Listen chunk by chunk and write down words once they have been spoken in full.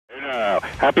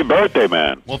Happy birthday,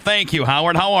 man. Well, thank you,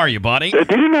 Howard. How are you, buddy?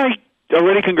 Didn't I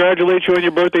already congratulate you on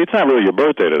your birthday? It's not really your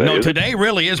birthday today. No, today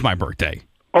really is my birthday.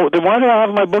 Oh, then why did I have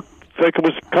my book like it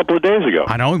was a couple of days ago?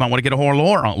 I know. You might want to get a whole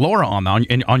Laura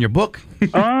on your book.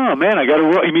 Oh, man, I got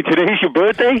to. You mean today's your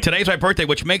birthday? Today's my birthday,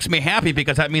 which makes me happy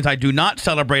because that means I do not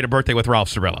celebrate a birthday with Ralph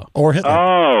Cirillo. Or Hitler.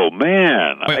 Oh,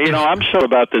 man. Wait, I'm sure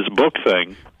about this book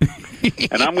thing,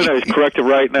 and I'm going to correct it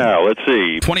right now. Let's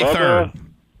see. 23rd.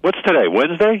 What's today,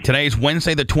 Wednesday? Today's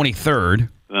Wednesday the 23rd.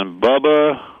 And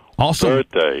Bubba, also,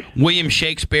 birthday. William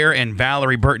Shakespeare and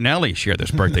Valerie Bertinelli share this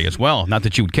birthday as well. Not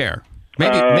that you would care.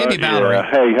 Maybe Valerie.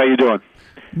 Yeah. Hey, how you doing?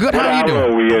 Good, what how you doing?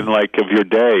 Are we in, like, of your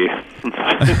day?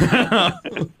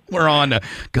 We're on,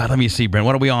 God, let me see, Brent.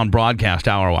 What are we on broadcast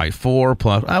hour-wise? 4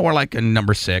 plus, we're like in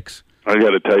number 6. I got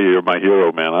to tell you, you're my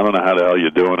hero, man. I don't know how the hell you're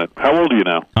doing it. How old are you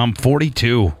now? I'm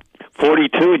 42.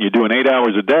 42, and you're doing 8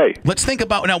 hours a day. Let's think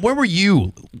about, now, where were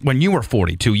you when you were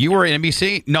 42? You were at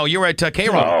NBC? No, you were at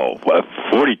K-Rock. Oh, well,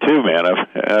 42, man.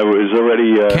 I was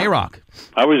already... K-Rock.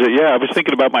 I was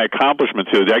thinking about my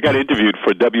accomplishments here. I got interviewed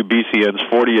for WBCN's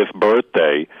 40th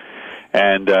birthday,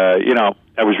 and,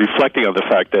 I was reflecting on the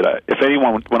fact that if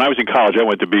anyone, when I was in college, I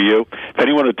went to BU, if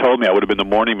anyone had told me I would have been the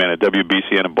morning man at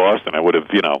WBCN in Boston, I would have,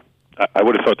 I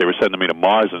would have thought they were sending me to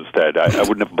Mars instead. I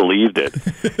wouldn't have believed it.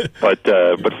 But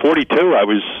 42, I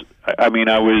was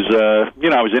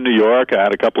in New York. I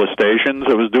had a couple of stations.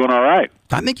 I was doing all right.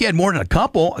 I think you had more than a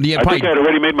couple. I think I had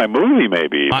already made my movie,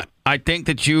 maybe. I think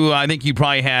you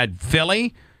probably had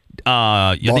Philly,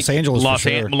 Los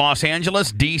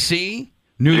Angeles, D.C.,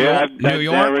 New York. I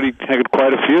already had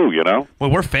quite a few, Well,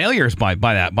 we're failures by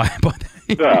that.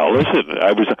 Well, listen,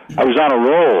 I was on a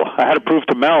roll. I had to prove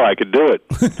to Mel I could do it.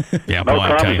 Yeah, Mel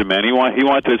Karmazin, man, he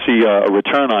wanted to see a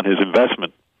return on his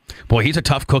investment. Boy, he's a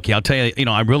tough cookie. I'll tell you.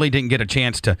 I really didn't get a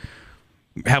chance to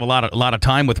have a lot of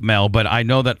time with Mel, but I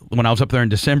know that when I was up there in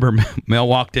December, Mel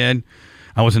walked in.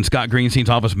 I was in Scott Greenstein's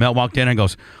office. Mel walked in and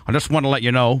goes, "I just want to let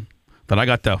you know that I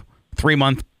got the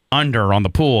 3-month under on the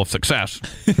pool of success."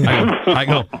 I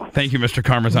go, "Thank you, Mr.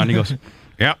 Karmazin." He goes,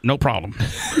 "Yeah, no problem."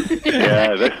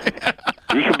 Yeah,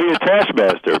 he could be a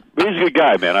taskmaster. He's a good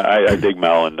guy, man. I dig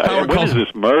Mel. And when is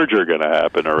this merger going to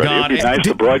happen already? It'd be nice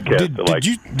to broadcast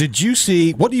it. Did you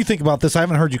see, what do you think about this? I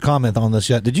haven't heard you comment on this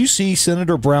yet. Did you see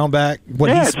Senator Brownback?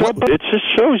 It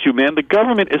just shows you, man, the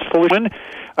government is fully...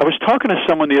 I was talking to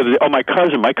someone the other day. Oh, my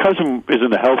cousin. My cousin is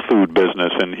in the health food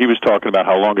business, and he was talking about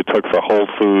how long it took for Whole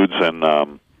Foods and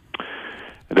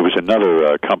there was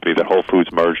another company that Whole Foods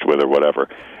merged with or whatever.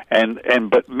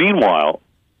 But meanwhile,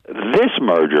 this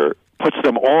merger puts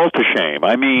them all to shame.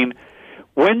 I mean,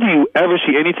 when do you ever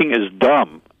see anything as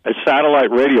dumb as satellite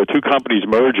radio, two companies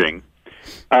merging?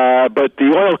 But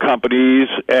the oil companies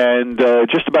and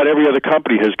just about every other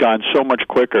company has gone so much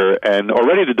quicker, and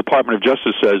already the Department of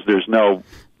Justice says there's no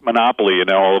monopoly, and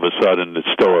now all of a sudden it's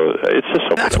just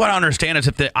so... That's what I understand is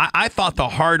I thought the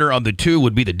harder of the two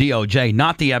would be the DOJ,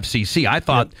 not the FCC. I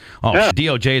thought,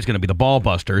 DOJ is going to be the ball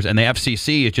busters, and the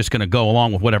FCC is just going to go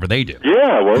along with whatever they do.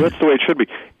 Yeah, well, that's the way it should be.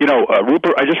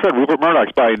 I just read Rupert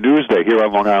Murdoch's buying Newsday here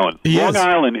on Long Island. Long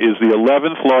Island is the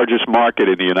 11th largest market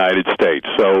in the United States,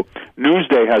 so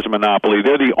Newsday has a monopoly.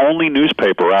 They're the only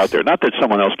newspaper out there. Not that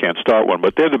someone else can't start one,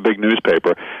 but they're the big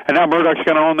newspaper. And now Murdoch's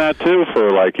going to own that, too,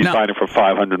 he's buying it for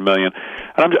 $500 million.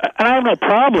 And I have no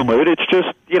problem with it. It's just,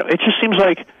 it just seems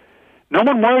like no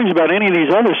one worries about any of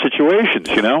these other situations,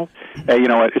 Hey, you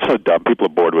know what? It's so dumb. People are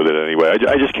bored with it anyway.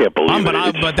 I just can't believe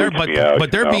it.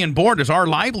 But they're being bored is our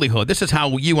livelihood. This is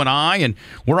how you and I and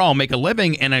we're all make a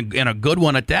living and a good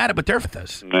one at that. But they're with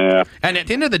us. Yeah. And at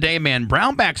the end of the day, man,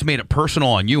 Brownback's made it personal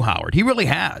on you, Howard. He really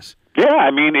has. Yeah,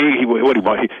 I mean, he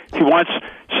wants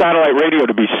satellite radio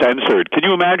to be censored. Can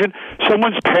you imagine?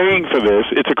 Someone's paying for this.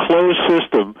 It's a closed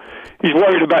system. He's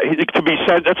worried about to be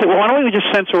censored. That's it. Well, why don't we just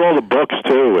censor all the books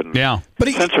too? And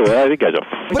censor. I think guys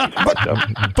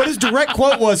are. But his direct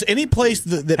quote was, "Any place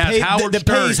that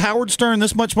pays Howard Stern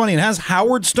this much money and has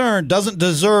Howard Stern doesn't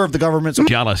deserve the government's."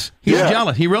 Jealous. He's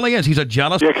jealous. He really is. He's a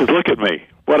jealous. Yeah, because look at me.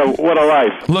 What a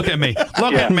life. Look at me.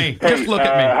 Look at me. Hey, just look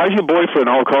at me. How's your boyfriend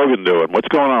Hulk Hogan doing? What's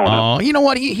going on with him? Oh, you know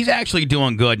what? He's actually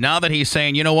doing good. Now that he's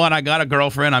saying, you know what, I got a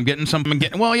girlfriend. I'm getting something.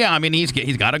 Well, yeah, I mean, he's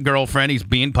got a girlfriend. He's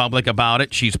being public about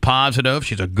it. She's positive.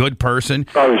 She's a good person.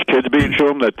 Oh, his kids being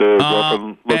shown that the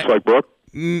girlfriend looks like Brooke?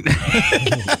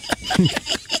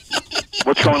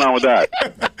 What's going on with that?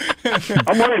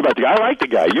 I'm worried about the guy. I like the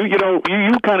guy. You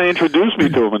kind of introduced me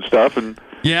to him and stuff, and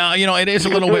yeah, it is a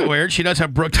little bit weird. She does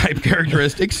have Brooke type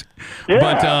characteristics. Yeah,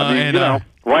 but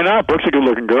Why not? Brooke's a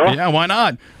good-looking girl. Yeah, why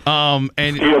not? And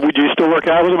would you still work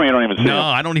out with him, or you don't even see him? No,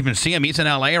 I don't even see him. He's in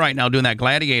L.A. right now doing that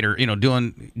Gladiator.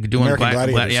 Doing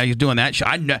Gladiators. he's doing that show.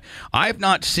 I've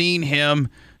not seen him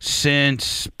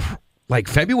since like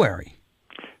February.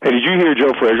 Hey, did you hear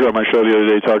Joe Frazier on my show the other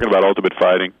day talking about Ultimate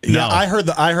Fighting? Yeah, I heard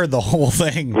the whole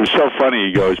thing. It was so funny.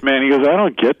 He goes, I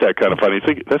don't get that kind of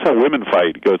fighting. That's how women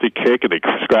fight. He goes, they kick and they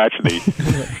scratch and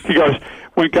he goes,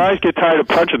 when guys get tired of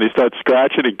punching, they start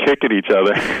scratching and kicking each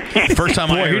other. First time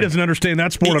he doesn't understand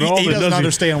that sport at all. He doesn't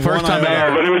understand. First time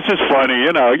but it was just funny,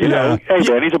 you know. Hey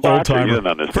man, he's a boxer. He doesn't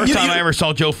understand. First time I ever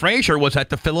saw Joe Frazier was at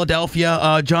the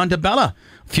Philadelphia John DeBella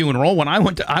funeral. When I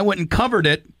went and covered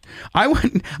it. I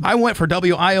went for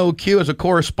WIOQ as a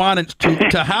correspondent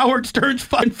to Howard Stern's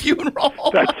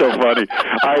funeral. That's so funny.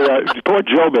 Poor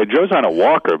Joe, man. Joe's on a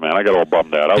walker, man. I got all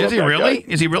bummed out. Is he really?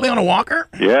 Is he really on a walker?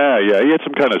 Yeah. He had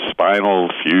some kind of spinal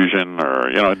fusion, or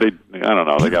I don't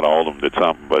know. They got all of them did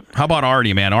something. But how about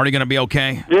Artie, man? Artie going to be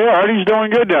okay? Yeah, Artie's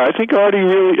doing good now. I think Artie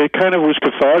really, it kind of was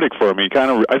cathartic for him.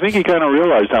 I think he kind of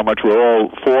realized how much we're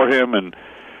all for him, and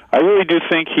I really do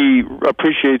think he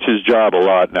appreciates his job a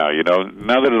lot now.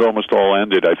 Now that it almost all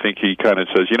ended, I think he kind of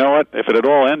says, you know what? If it had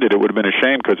all ended, it would have been a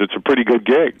shame because it's a pretty good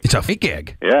gig. It's a fake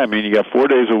gig. Yeah, I mean, you got 4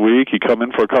 days a week. You come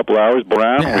in for a couple hours,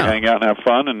 around, we hang out and have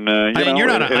fun, and it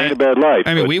ain't a bad life.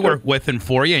 I mean, we work with and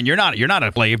for you, and you're not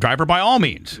a slave driver by all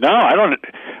means. No, I don't.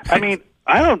 I mean,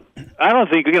 I don't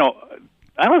think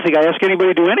I don't think I ask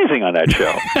anybody to do anything on that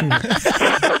show.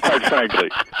 Quite frankly,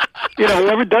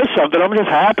 whoever does something, I'm just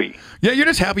happy. Yeah, you're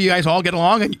just happy you guys all get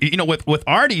along, and with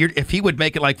Artie, if he would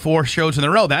make it like 4 shows in a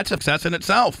row, that's success in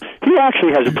itself. He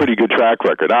actually has a pretty good track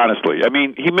record, honestly. I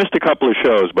mean, he missed a couple of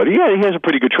shows, but he has a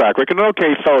pretty good track record. And okay,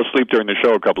 he fell asleep during the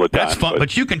show a couple of times. That's fun,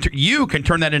 but you can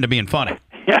turn that into being funny.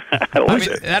 Yeah,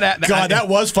 that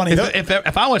was funny.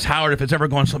 If I was Howard, if it's ever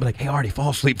going, somebody like, hey, Artie, fall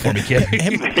asleep for me, kid,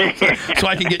 so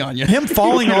I can get on you. Him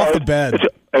falling off the bed.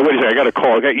 Hey, wait a second, I got a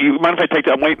call. You mind if I take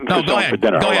that? I'm waiting for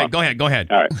dinner. Go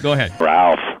ahead. All right. Go ahead.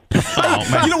 Ralph. Oh,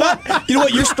 man. You know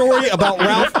what? Your story about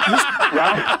Ralph.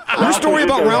 Your story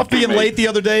about Ralph being late the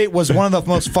other day was one of the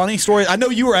most funny stories. I know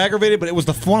you were aggravated, but it was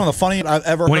one of the funniest I've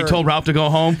ever heard. When he told Ralph to go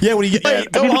home. Yeah, when he the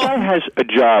guy has a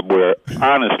job where,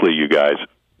 honestly, you guys,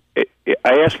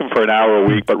 I ask him for an hour a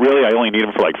week, but really I only need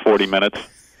him for like 40 minutes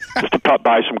just to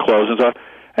buy some clothes and stuff.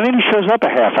 And then he shows up a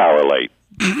half hour late.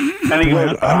 And he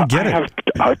goes, I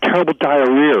have terrible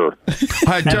diarrhea.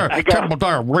 Terrible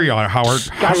diarrhea, Howard.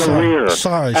 Diarrhea.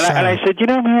 Sorry. And I said,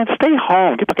 man, stay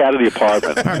home. Get back out of the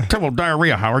apartment. Terrible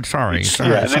diarrhea, Howard. Sorry.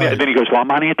 And then he goes, well, I'm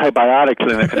on antibiotics,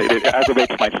 and it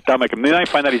aggravates my stomach. And then I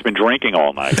find out he's been drinking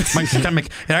all night. My stomach.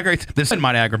 This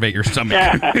might aggravate your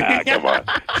stomach. Come on.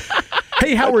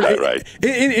 Hey, Howard,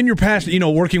 in your past,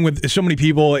 working with so many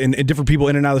people and different people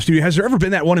in and out of the studio, has there ever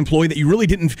been that one employee that you really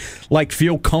didn't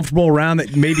feel comfortable around,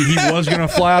 that maybe he was going to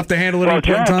fly off the handle at any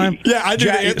point in time? Yeah, I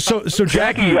do. So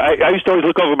Jackie, I used to always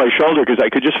look over my shoulder because I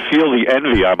could just feel the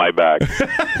envy on my back.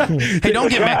 Hey,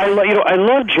 don't get mad. I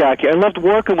love Jackie. I loved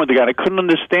working with the guy. I couldn't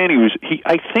understand.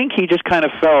 I think he just kind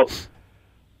of felt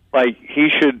like he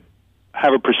should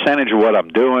have a percentage of what I'm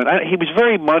doing. He was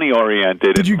very money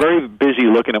oriented and very busy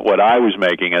looking at what I was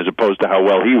making as opposed to how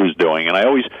well he was doing. And I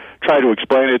always try to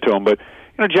explain it to him, but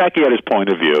Jackie had his point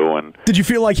of view. And did you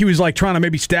feel like he was trying to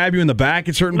maybe stab you in the back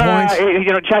at certain points?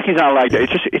 Jackie's not like that.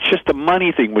 It's just the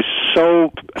money thing was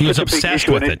he was obsessed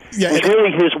with it. It was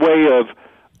really his way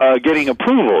of getting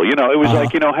approval. It was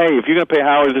like, hey, if you're going to pay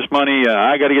Howard this money,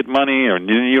 I got to get money, or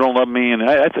you don't love me. And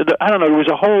I don't know. There was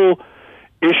a whole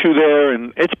issue there,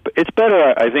 and it's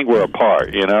better. I think we're apart.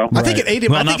 I think it ate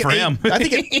him. Well, not for him. I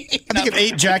think it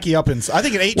ate Jackie up inside. I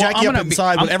think it ate Jackie up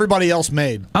inside what everybody else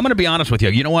made. I'm going to be honest with you.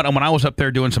 You know what? When I was up there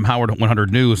doing some Howard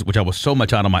 100 News, which I was so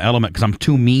much out of my element because I'm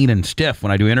too mean and stiff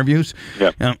when I do interviews,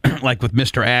 like with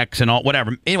Mr. X and all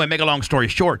whatever. Anyway, make a long story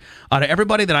short, out of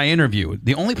everybody that I interviewed,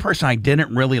 the only person I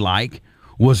didn't really like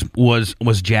was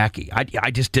Jackie.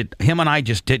 Him and I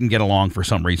just didn't get along for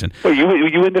some reason. Well,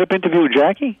 you ended up interviewing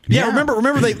Jackie? Yeah.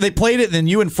 Remember they played it, and then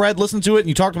you and Fred listened to it, and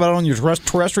you talked about it on your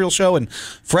terrestrial show, and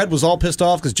Fred was all pissed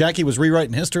off because Jackie was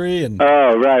rewriting history. And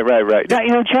oh, right.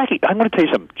 Now, Jackie, I'm going to tell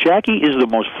you something. Jackie is the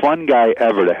most fun guy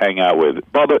ever to hang out with.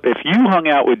 Bubba, if you hung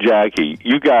out with Jackie,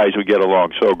 you guys would get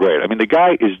along so great. I mean, the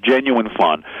guy is genuine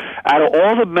fun. Out of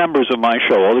all the members of my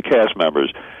show, all the cast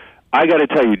members, I got to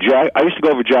tell you, I used to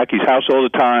go over to Jackie's house all the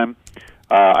time.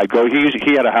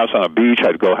 He had a house on a beach.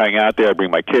 I'd go hang out there. I'd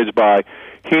bring my kids by.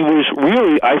 He was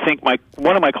really, I think,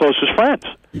 one of my closest friends,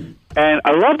 and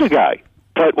I loved the guy.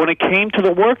 But when it came to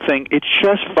the work thing, it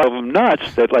just drove him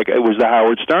nuts that it was the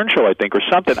Howard Stern show, I think, or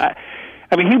something. I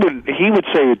mean, he would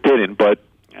say it didn't, but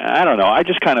I don't know. I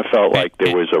just kind of felt like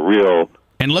there was a real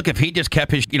And look, if he just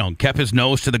kept his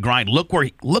nose to the grind, look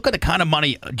at the kind of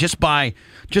money just by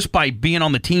being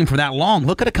on the team for that long.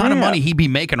 Look at the kind of money he'd be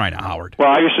making right now, Howard. Well,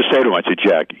 I used to say to him, I said,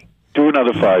 Jackie, do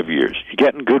another 5 years. You're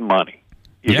getting good money.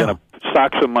 You're going to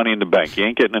stock some money in the bank. You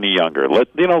ain't getting any younger. And let's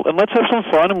have some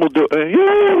fun, and we'll do.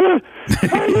 And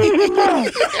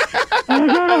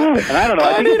I don't know.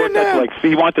 I think it worked out to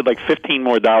he wanted like $15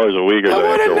 more a week or so. I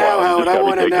want to know, Howard. I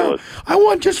want to know. I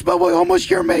want just about what almost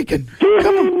you're making.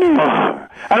 Come on.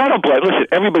 And I don't blame. Listen,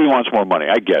 everybody wants more money.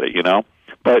 I get it,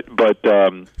 But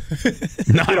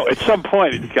at some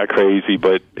point it got crazy.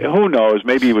 But who knows?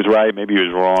 Maybe he was right. Maybe he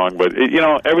was wrong. But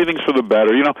everything's for the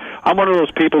better. I'm one of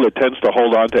those people that tends to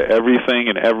hold on to everything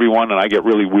and everyone, and I get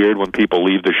really weird when people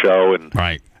leave the show. And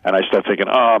And I start thinking,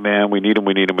 oh man, we need him.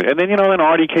 And then then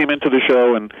Artie came into the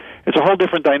show, and it's a whole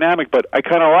different dynamic. But I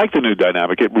kind of like the new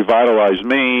dynamic. It revitalized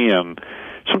me, and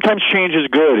sometimes change is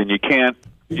good, and you can't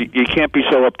be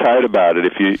so uptight about it.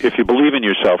 If you believe in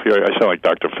yourself, here I sound like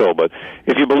Dr. Phil, but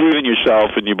if you believe in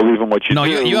yourself and you believe in what you do,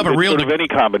 you have a real sort of any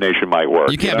combination might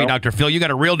work. You can't be Dr. Phil. You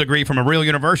got a real degree from a real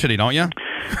university, don't you?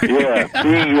 Yeah, be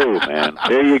you, man.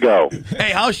 There you go.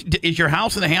 Hey, is your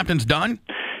house in the Hamptons done?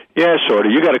 Yeah, sort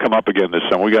of. You got to come up again this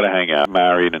summer. We got to hang out,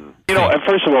 married, and And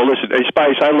first of all, listen, hey,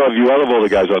 Spice, I love you. I love all the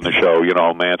guys on the show.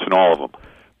 Manson, all of them,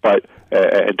 but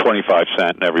and 25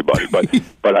 Cent and everybody.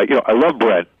 But I love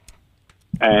Brent.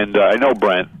 And I know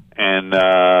Brent, and,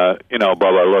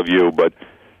 Bubba, I love you. But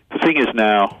the thing is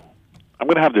now, I'm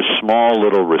going to have this small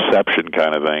little reception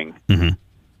kind of thing. Mm-hmm.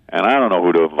 And I don't know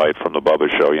who to invite from the Bubba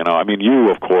show. I mean,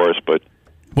 you, of course, but...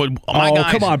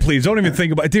 guys, come on, please. Don't even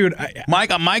think about it. Dude, my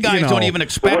guys don't even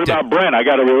expect what about Brent? I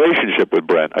got a relationship with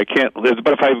Brent. I can't... But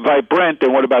if I invite Brent,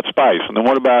 then what about Spice? And then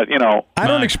what about, I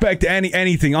don't expect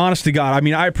anything, honest to God. I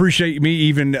mean, I appreciate me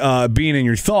even being in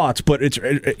your thoughts, but it's,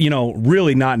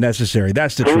 really not necessary.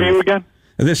 That's the truth. Who are you again?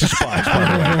 This is Spice, by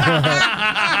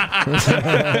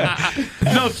the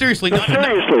way. No, seriously.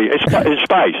 Seriously, it's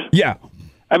Spice. Yeah.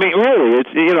 I mean, really,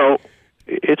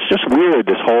 it's just weird,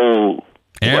 this whole...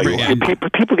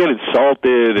 people get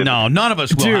insulted. And, no, none of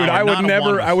us will. Dude, I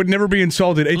would never be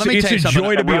insulted. It's a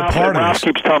joy to be a part of. Ralph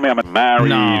keeps telling me I'm married.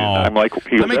 No. I'm like,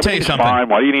 let me tell you something. Fine.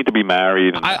 Why do you need to be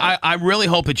married? I really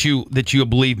hope that you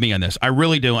believe me on this. I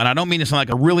really do, and I don't mean to sound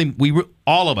like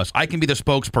all of us. I can be the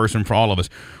spokesperson for all of us.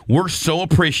 We're so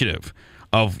appreciative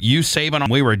of you saving.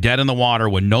 We were dead in the water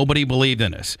when nobody believed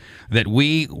in us. That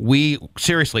we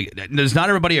seriously, does not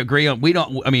everybody agree on? We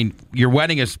don't. I mean, your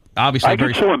wedding is obviously. I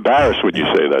get so embarrassed when you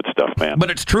say that stuff, man.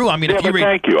 But it's true. I mean,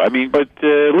 thank you. I mean, but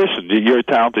listen, you're a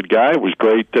talented guy. It was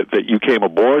great that you came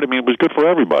aboard. I mean, it was good for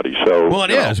everybody. So well,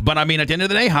 it is. But I mean, at the end of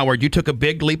the day, Howard, you took a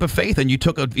big leap of faith and you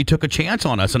took a chance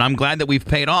on us, and I'm glad that we've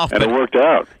paid off. And it worked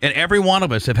out. And every one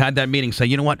of us have had that meeting. Say,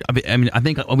 you know what? I mean, I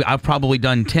think I've probably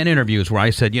done 10 interviews where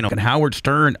I said, and Howard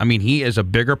Stern. I mean, he is a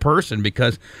bigger person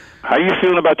because. How are you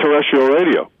feeling about terrestrial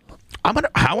radio?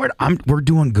 Howard, we're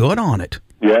doing good on it.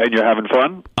 Yeah, and you're having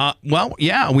fun? Well,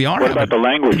 yeah, we are. What about the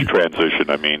language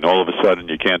transition? I mean, all of a sudden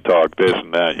you can't talk this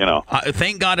and that,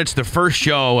 Thank God it's the first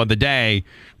show of the day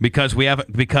because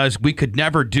we could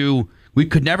never do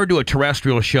a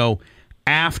terrestrial show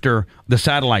after the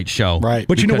satellite show. Right.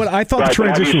 But you know what? I thought the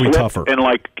transition would be tougher. And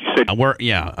like you said,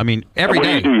 I mean, every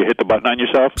day. What do? You hit the button on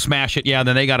yourself? Smash it, yeah,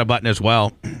 then they got a button as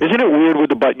well. Isn't it weird with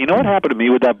the button? You know what happened to me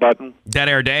with that button? Dead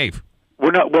Air Dave.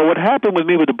 Well, what happened with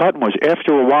me with the button was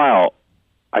after a while,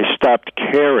 I stopped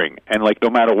caring, and no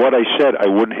matter what I said, I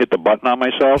wouldn't hit the button on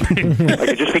myself.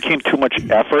 It just became too much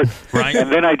effort. Right.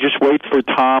 And then I just wait for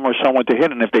Tom or someone to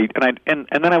hit, and and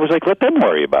then I was like, let them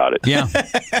worry about it. Yeah.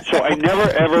 So I never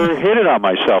ever hit it on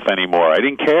myself anymore. I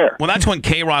didn't care. Well, that's when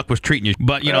K-Rock was treating you,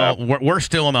 but we're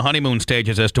still in the honeymoon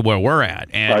stages as to where we're at.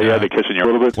 And, they're kissing you a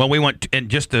little bit. Well, we went in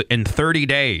 30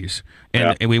 days.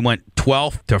 And we went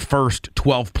 12th to 1st,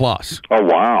 12 plus. Oh,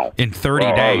 wow. In 30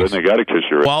 days. Then they got to kiss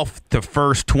you. 12th to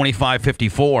 1st, 25,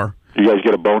 54. You guys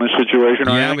get a bonus situation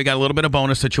or anything? We got a little bit of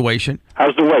bonus situation.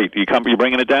 How's the weight? You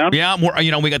bringing it down? Yeah,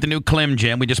 we got the new Clem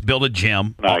gym. We just built a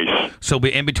gym. Nice. So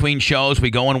in between shows, we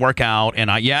go and work out. And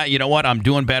you know what? I'm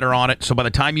doing better on it. So by the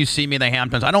time you see me in the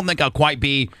Hamptons, I don't think I'll quite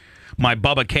be my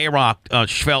Bubba K-Rock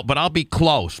svelte, but I'll be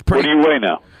close. What do you weigh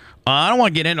now? I don't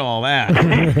want to get into all that.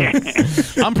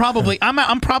 I'm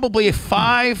probably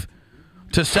 5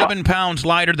 to 7 pounds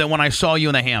lighter than when I saw you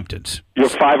in the Hamptons. You're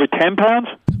 5 or 10 pounds?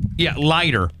 Yeah,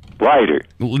 lighter. Lighter.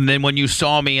 Than when you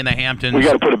saw me in the Hamptons. We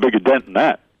got to put a bigger dent in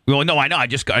that. Well, no, I know. I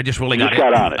just really got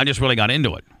on it. I just really got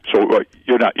into it. So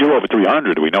you're over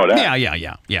 300. Do we know that?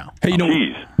 Yeah. Hey,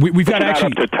 we've got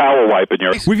actually up to towel wipe in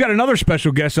your. We've got another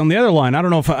special guest on the other line. I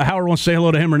don't know if Howard wants to say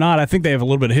hello to him or not. I think they have a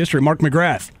little bit of history. Mark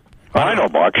McGrath. I know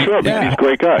Mark. Sure, man. He's a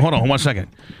great guy. Hold on 1 second.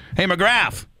 Hey,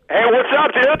 McGrath. Hey, what's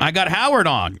up, dude? I got Howard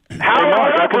on. Howard,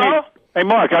 what up, bro? Hey,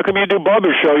 Mark, how come you do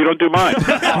Bubba's show? You don't do mine.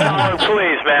 Oh,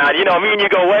 please, man. You know, me and you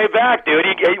go way back, dude.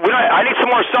 I need some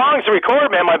more songs to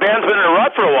record, man. My band's been in a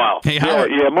rut for a while. Hey,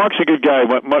 Howard. Yeah, Mark's a good guy.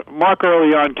 Mark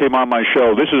early on came on my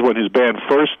show. This is when his band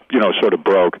first, sort of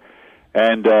broke.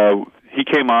 And he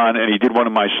came on, and he did one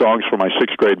of my songs for my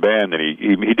 6th grade band, and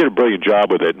he did a brilliant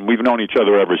job with it. And we've known each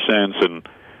other ever since, and...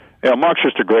 Yeah, Mark's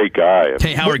just a great guy.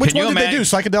 Hey, Howard, Which can you one did they do?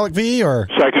 Psychedelic V or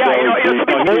Psychedelic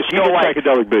V? He did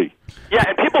Psychedelic V. Yeah,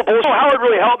 and people bullshit. Howard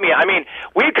really helped me. I mean,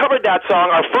 we covered that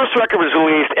song. Our first record was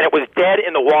released, and it was Dead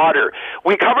in the Water.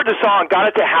 We covered the song, got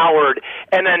it to Howard,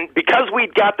 and then because we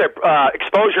got the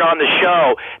exposure on the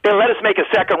show, they let us make a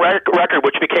second record,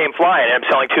 which became Flying, and I'm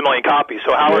selling 2 million copies.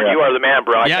 So, Howard, you are the man,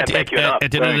 bro. I can't thank you enough.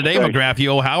 At the end of the day, McGrath, you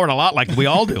owe Howard a lot like we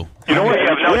all do. You know what? You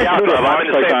have no doubt, bro. I'm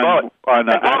in the same boat.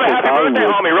 Bubba, happy birthday,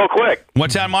 homie, real quick.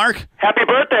 What's that, Mark? Happy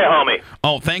birthday, homie.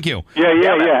 Oh, thank you. Yeah.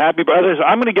 Happy birthday.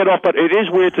 I'm going to get off, but it is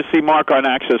weird to see Mark on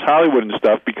Access Hollywood and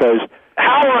stuff because...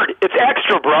 Howard, it's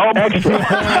extra, bro. Extra.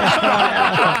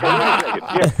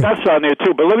 Yeah, that's on there,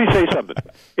 too. But let me say something.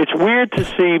 It's weird to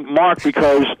see Mark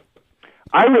because...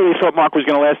 I really thought Mark was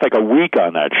going to last like a week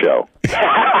on that show.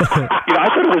 I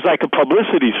thought it was like a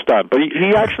publicity stunt, but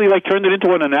he actually turned it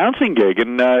into an announcing gig,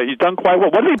 and he's done quite well.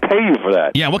 What did they pay you for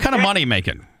that? Yeah, what kind of money are you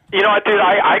making? You know what, dude?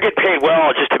 I get paid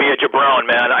well just to be a jabron,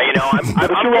 man. I'm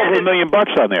but you're over $1 million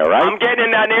on there, right? I'm getting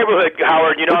in that neighborhood,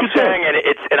 Howard. You know what I'm saying?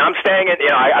 And I'm staying in.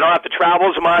 I don't have to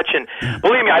travel as much. And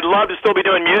believe me, I'd love to still be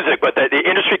doing music, but the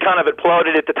industry kind of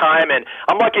imploded at the time, and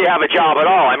I'm lucky to have a job at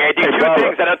all. I mean, I do two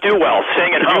things I don't do well: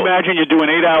 sing and host. Can you imagine you're doing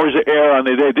 8 hours of air on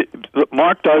the day?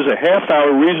 Mark does a half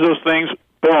hour, reads those things.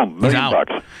 Boom, $1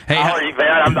 million. Hey, Howard,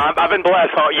 man, I've been blessed.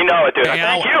 You know it, dude. Hey,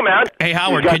 thank you, man. Hey,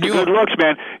 Howard, can you? Good looks,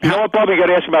 man. You know what, Bubba? You got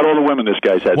to ask about all the women this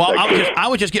guy's had. Well, I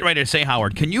was just getting ready to say,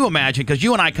 Howard, can you imagine? Because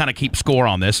you and I kind of keep score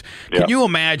on this. Can you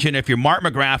imagine if you're Mark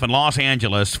McGrath in Los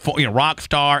Angeles, rock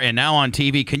star, and now on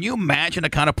TV? Can you imagine the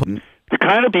kind of the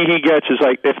kind of he gets is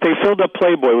like if they filled up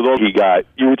Playboy with all he got,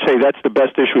 you would say that's the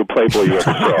best issue of Playboy you ever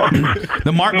saw.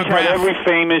 The Mark McGrath, every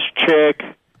famous chick.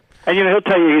 And he'll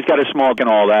tell you he's got a small and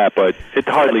all that, but it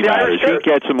hardly matters. He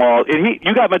gets them all. And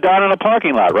you got Madonna in a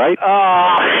parking lot, right?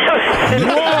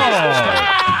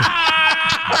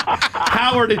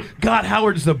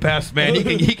 Howard's the best, man. He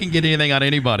can get anything on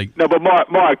anybody. No, but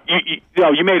Mark,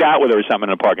 you made out with her or something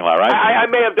in a parking lot, right? I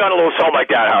may have done a little something like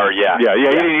that, Howard. Yeah. I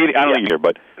don't think you did,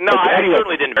 but no, I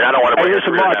certainly didn't. I don't want to.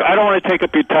 Listen, Mark, I don't want to take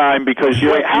up your time because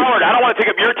Wait, Howard, I don't want to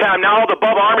take up your time. Now all the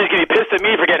Bubba Army's gonna be pissed at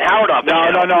me for getting Howard off. No,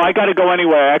 I got to go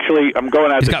anyway. Actually, I'm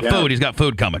going out. He's got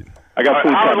food coming. I got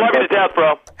food Howard, coming. love you to death,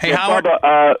 bro. Hey, Howard.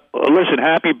 Bubba, listen,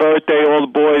 happy birthday, all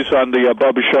the boys on the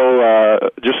Bubba show.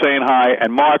 Just saying hi.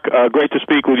 And Mark, great to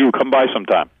speak with you. Come by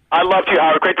sometime. I love you,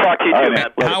 Howard. Great to talk to you, too,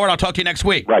 man. Howard, I'll talk to you next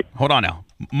week. Right. Hold on now.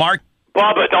 Mark.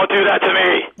 Bubba, don't do that to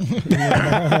me.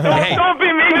 Don't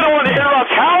be me. You don't want to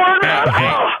interrupt Howard.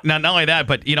 Not only that,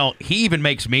 but, he even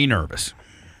makes me nervous.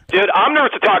 Dude, I'm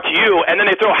nervous to talk to you, and then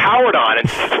they throw Howard on, and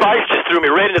Spice just threw me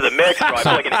right into the mix, bro. I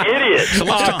feel like an idiot. So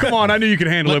come on, I knew you could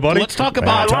handle it, buddy. Let's talk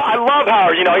about... I love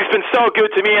Howard. He's been so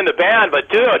good to me in the band, but,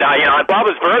 dude, on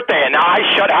Bubba's birthday, and now I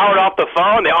shut Howard off the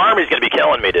phone, the Army's going to be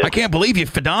killing me, dude. I can't believe you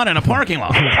Madonna in a parking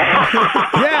lot.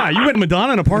 Yeah, you went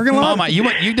Madonna in a parking lot? Oh,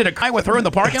 you did a guy with her in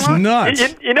the parking lot?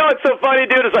 Nuts. You know what's so funny,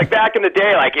 dude? It's like back in the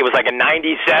day, it was like a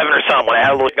 97 or something when I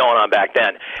had a little going on back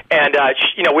then. And, I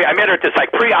met her at this,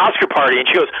 pre-Oscar party, and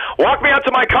she goes, walk me out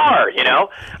to my car,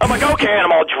 I'm like, okay, and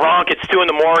I'm all drunk. It's 2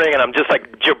 a.m, and I'm just,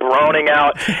 jabroning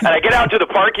out. And I get out to the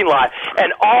parking lot,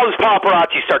 and all this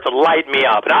paparazzi starts to light me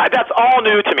up. And that's all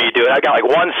new to me, dude. I got,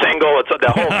 one single. It's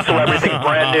the whole celebrity thing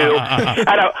brand new.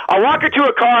 And I walk her to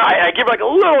a car. I give her, a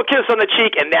little kiss on the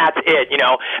cheek, and that's it,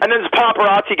 And then this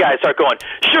paparazzi guys start going,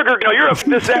 Sugar, you're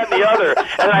this, that, and the other.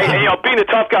 And I, being the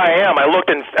tough guy I am, I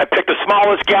looked and I picked the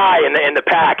smallest guy in the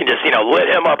pack and just, lit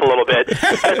him up a little bit.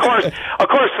 And of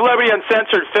course, Celebrity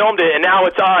Uncensored filmed it, and now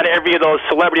it's on every of those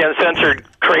Celebrity Uncensored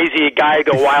crazy guy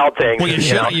go wild things. Well,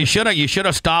 you should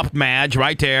have stopped Madge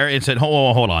right there and said,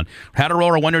 hold on. Had her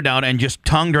roll her window down and just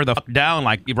tongued her the fuck down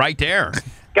right there.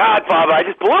 God, Bubba, I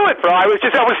just blew it, bro. I was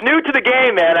new to the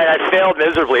game, man. I failed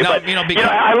miserably. No, but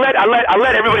I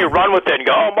let everybody run with it and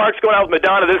go, oh, Mark's going out with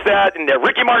Madonna, this, that, and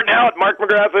Ricky Martin out, Mark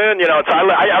McGrath in. So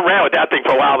I ran with that thing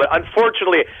for a while, but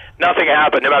unfortunately, nothing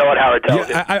happened. No matter what Howard tells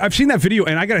you. I've seen that video,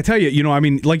 and I got to tell you,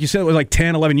 like you said, it was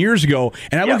 10, 11 years ago,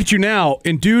 and I look at you now,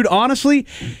 and dude, honestly,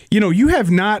 you have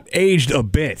not aged a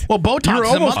bit. Well,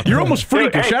 Botox, you're almost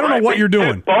freakish. I don't know what you're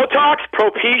doing. Botox,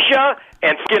 Propecia,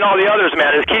 and skin all the others,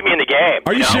 man. Just keep me in the game.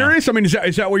 Are you serious? I mean,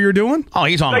 is that what you're doing? Oh,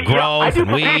 he's on growth I do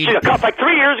and weed. Like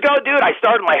 3 years ago, dude,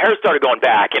 my hair started going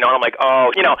back, and I'm like,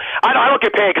 oh, I don't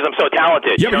get paid because I'm so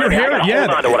talented. Yeah, but your hair, hold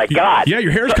on to what I got. Yeah,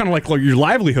 your hair is kind of like your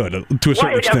livelihood to a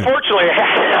certain extent. Unfortunately,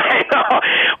 I know.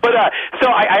 But so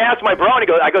I asked my bro, and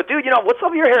I go, dude, what's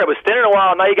up with your hair? It was thinner in a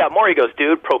while, now you got more. He goes,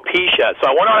 dude, Propecia. So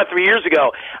I went on it 3 years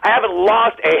ago. I haven't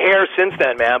lost a hair since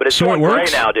then, man, but it's so going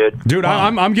great now, dude. Dude,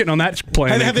 I'm getting on that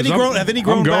plan. Have any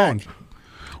grown back?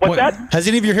 What's that? Has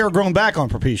any of your hair grown back on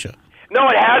Propecia? No,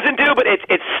 it hasn't, dude, but it's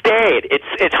stayed.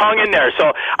 It's hung in there.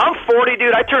 So I'm 40,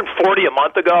 dude. I turned 40 a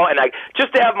month ago, and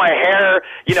just to have my hair,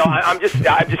 I'm just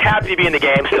happy to be in the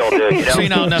game still,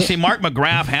 dude. See, Mark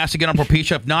McGrath has to get on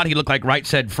Propecia. If not, he looked like Right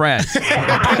Said Fred.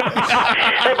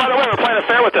 Hey, by the way, we're playing a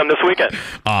fair with them this weekend.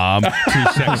 Too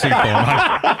sexy for him.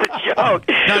 That's a joke.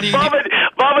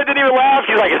 Bubba didn't even laugh.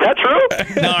 He's like, is that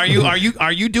true? Now,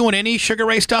 are you doing any Sugar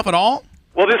Ray stuff at all?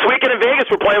 Well, this weekend in Vegas,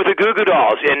 we're playing with the Goo Goo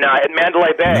Dolls at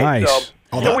Mandalay Bay. Nice.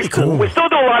 So, we still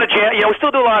do a lot of we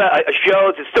still do a lot of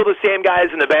shows. It's still the same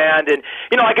guys in the band, and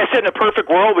like I said, in a perfect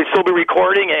world, we'd still be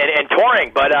recording and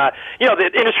touring. But the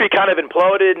industry kind of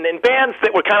imploded, and bands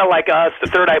that were kind of like us,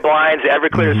 the Third Eye Blinds, the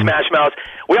Everclear, Smash Mouth,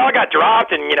 we all got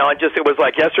dropped, and it was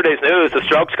like yesterday's news. The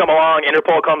Strokes come along,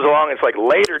 Interpol comes along. It's like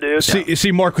later, dude.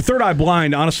 See, Mark, Third Eye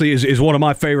Blind, honestly, is one of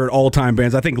my favorite all-time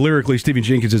bands. I think lyrically, Stephen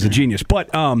Jenkins is a genius. But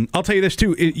I'll tell you this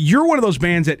too: you're one of those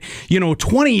bands that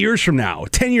 20 years from now,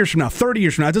 10 years from now, 30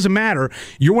 years from now, it doesn't matter.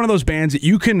 You're one of those bands that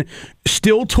you can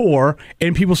still tour,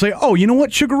 and people say, "Oh, you know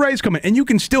what? Sugar Ray's coming," and you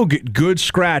can still get good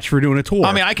scratch for doing a tour.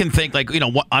 I mean, I can think like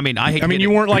what I mean. You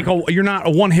weren't like you're not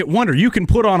a one-hit wonder. You can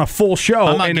put on a full show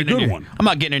and a good one. I'm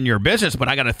not getting in your business, but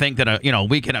I got to think that a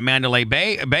weekend at Mandalay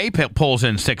Bay pulls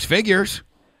in 6 figures.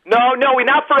 No,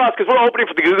 not for us, because we're opening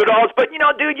for the Goo Goo Dolls. But,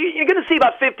 dude, you're going to see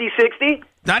about 50, 60.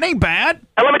 That ain't bad.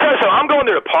 And let me tell you something. I'm going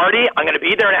there to party. I'm going to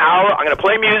be there an hour. I'm going to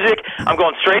play music. I'm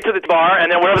going straight to the bar,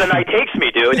 and then wherever the night takes me,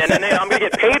 dude. And then I'm going to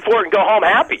get paid for it and go home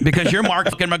happy. Because you're Mark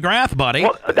fucking McGrath, buddy.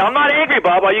 Well, I'm not angry,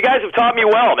 Bubba. You guys have taught me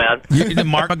well, man.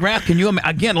 Mark McGrath,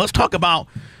 again, let's talk about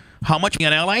how much in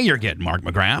L.A. you're getting, Mark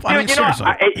McGrath. I mean, seriously.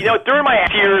 seriously. During my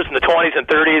years in the 20s and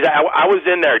 30s, I was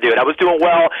in there, dude. I was doing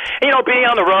well. Being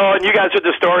on the road, and you guys heard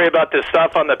the story about this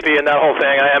stuff on the P and that whole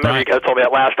thing. I remember you guys told me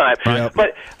that last time. Right.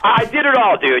 But I did it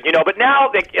all, dude. But now,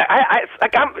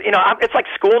 it's like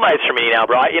school nights for me now,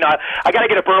 bro. I got to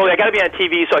get up early. I got to be on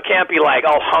TV, so I can't be like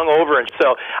all hungover. And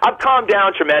so I've calmed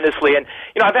down tremendously. And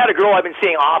I've had a girl I've been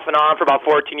seeing off and on for about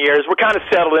 14 years. We're kind of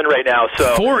settled in right now.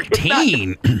 So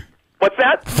 14. What's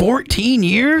that? 14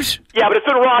 years? Yeah, but it's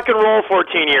been rock and roll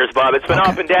 14 years, Bob. It's been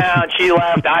up and down. She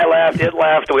left, I left, it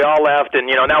left, we all left, and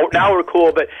now we're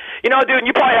cool. But dude, and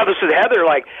you probably have this with Heather.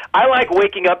 Like, I like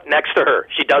waking up next to her.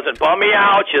 She doesn't bum me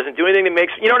out. She doesn't do anything that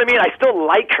makes, you know what I mean? I still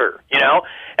like her,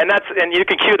 and you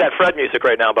can cue that Fred music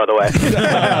right now, by the way.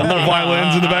 Little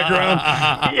violins in the background.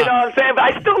 You know what I'm saying? But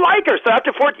I still like her. So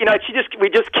after 14, we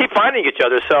just keep finding each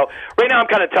other. So right now I'm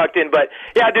kind of tucked in. But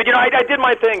yeah, dude, I did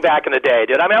my thing back in the day,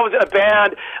 dude. I mean, I was in a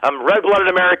band. I'm red-blooded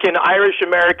American, Irish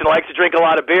American, likes to drink a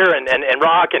lot of beer and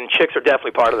rock, and chicks are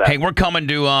definitely part of that. Hey, we're coming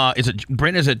to, is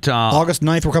it August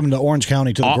 9th, we're coming to Orange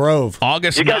County, to the Grove. You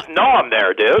guys know I'm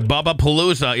there, dude. Bubba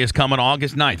Palooza is coming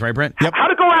August 9th, right, Brent? Yep.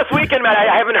 How'd it go last weekend, man?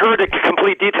 I haven't heard the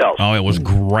complete details. Oh, it was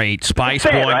great. Spice Say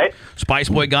it, Boy, right? Spice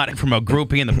Boy got it from a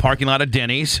groupie in the parking lot of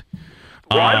Denny's.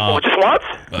 Just once?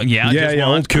 Yeah,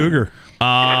 old cougar.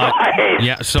 Nice.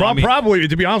 Yeah, so probably,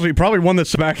 to be honest with you, probably one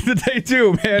that's back in the day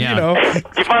too, man. Yeah. Did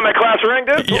you find my class ring,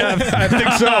 dude? Yeah, I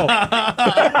think so.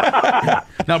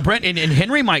 Now, Brent and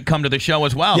Henry might come to the show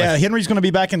as well. Yeah, Henry's going to be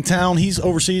back in town. He's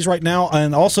overseas right now,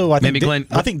 and also I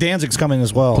think Danzig's coming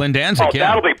as well. Glenn Danzig. Oh,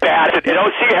 that'll be bad. I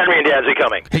don't see Henry and Danzig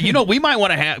coming. Hey, we might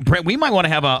want to have Brent. We might want to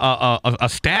have a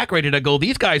stack ready to go.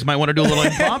 These guys might want to do a little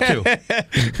impromptu.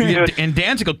 And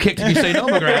Danzig will kick if you say no,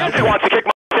 McGrath. Danzig wants to kick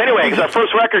my anyway, because our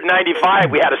first record in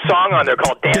 '95, we had a song on there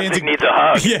called Danzig Needs a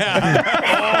Hug. Yeah.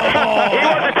 He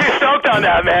wasn't too stoked on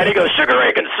that, man. He goes, Sugar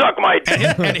Ray can suck my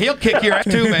dick. And he'll kick your ass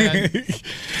too, man.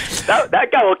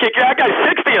 That guy will kick your ass. That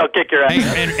guy's 60, he'll kick your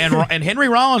ass. And Henry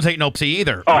Rollins ain't no pee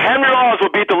either. Oh, Henry Rollins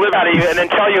will beat the live out of you and then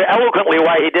tell you eloquently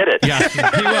why he did it. Yeah,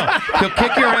 he will. He'll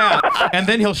kick your ass, and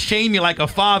then he'll shame you like a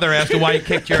father as to why he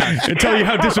kicked your ass. And tell you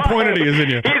how disappointed he is in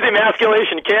you. He's the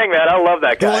emasculation king, man. I love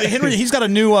that guy. Well, Henry, he's got a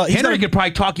new... Henry could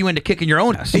probably talk you into kicking your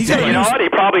own ass. You know what? He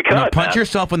probably could. Now, punch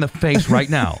yourself in the face right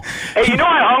now. Hey, you know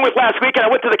what I hung with last weekend? I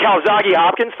went to the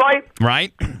Calzaghe-Hopkins fight.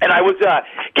 Right. And I was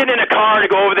getting in a car to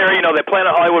go over there. The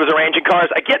Planet Hollywood was arranging cars.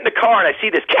 I get in the car, and I see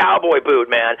this cowboy boot,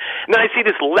 man. And then I see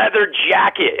this leather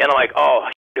jacket, and I'm like, oh,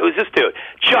 Who's this dude?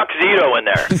 Chuck Zito in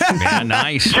there. Man,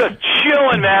 nice. Just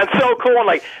chilling, man. So cool. And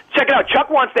like, check it out. Chuck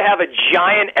wants to have a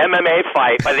giant MMA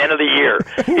fight by the end of the year.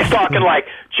 He's talking like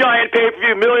giant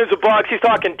pay-per-view, millions of bucks. He's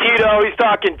talking Tito. He's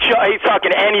talking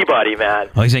anybody, man.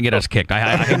 Oh, he's gonna get us kicked.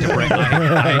 I hate to break.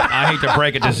 I hate to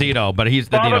break it to Zito, but he's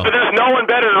the. But there's no one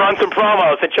better to run some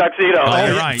promos than Chuck Zito. Oh,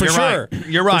 you're right. For You're sure. right.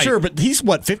 You're right. For sure, but he's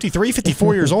what, 53,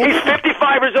 54 years old? He's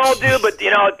 55 years old, dude. But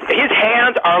you know, his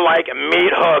hands are like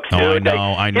meat hooks, dude.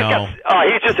 I know.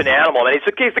 He's just an animal, man.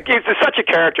 He's such a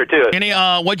character, too. Any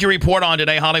what'd you report on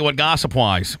today, Hollywood gossip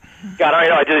wise? God, I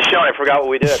know. I did a show and I forgot what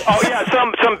we did. Oh yeah,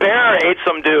 some bear ate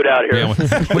some dude out here. Yeah,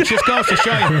 which just goes to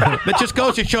show you. That just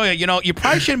goes to show you. You know, you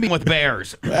probably shouldn't be with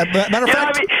bears. Matter of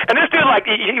fact, I mean? And this dude, like,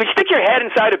 you stick your head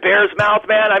inside a bear's mouth,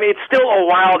 man. I mean, it's still a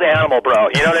wild animal, bro.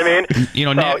 You know what I mean?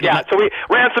 You know, so we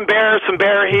ran some bear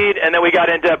heat, and then we got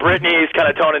into Brittany's kind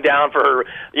of toning down for her,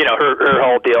 you know, her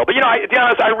whole deal. But you know, to be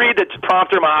honest, I read the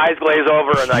prompter, my eyes glaze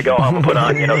over, and I go home and put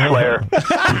on, you know, Slayer.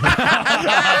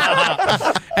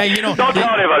 Hey, you know, don't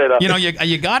tell anybody though. You know,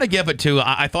 you got to give it to.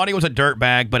 I thought he was a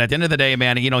dirtbag, but at the end of the day,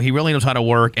 man, you know, he really knows how to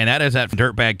work, and that is that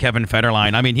dirtbag Kevin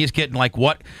Federline. I mean, he's getting like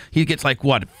what? He gets like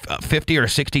what, 50 or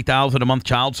 60,000 a month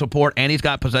child support, and he's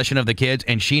got possession of the kids,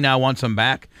 and she now wants him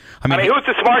back. I mean, who's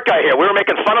the smart guy here? We were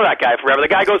making fun of that guy forever. The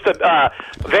guy goes to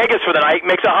Vegas for the night,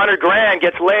 makes $100,000,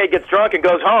 gets laid, gets drunk, and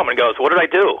goes home and goes, "What did I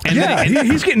do?" And yeah,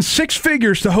 he's getting six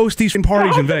figures to host these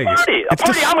parties in Vegas. A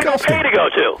party I'm going to pay to go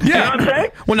to. Yeah. You know what I'm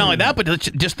saying? Well, not only that, but it's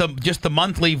just the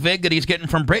monthly vig that he's getting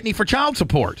from Brittany for child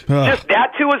support. Just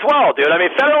that too as well, dude. I mean,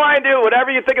 Federline, dude.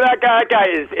 Whatever you think of that guy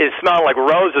is smelling like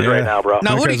roses right now, bro.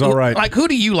 Now, who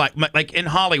do you like? Like in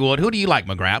Hollywood, who do you like,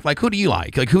 McGrath? Like, who do you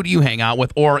like? Like, who do you hang out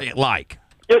with or like?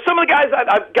 You know, some of the guys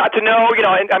I've got to know, you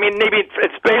know, and I mean, maybe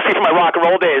it's basically from my rock and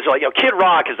roll days. Like, you know, Kid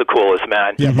Rock is the coolest,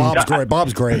 man. Yeah, Bob's great.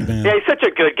 Bob's great, man. Yeah, he's such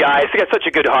a good guy. He's got such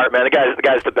a good heart, man. The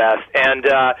guy's the best. And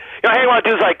you know, hanging out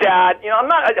with dudes like that. You know,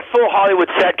 I'm not a full Hollywood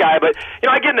set guy, but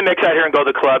you know, I get in the mix out here and go to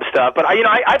the club stuff. But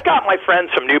I've got my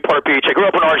friends from Newport Beach. I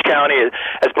grew up in Orange County,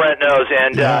 as Brent knows,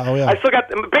 and I still got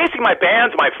basically my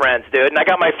band's my friends, dude. And I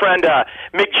got my friend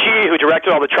Mick G, who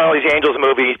directed all the Charlie's Angels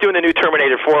movies. He's doing the new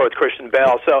Terminator 4 with Christian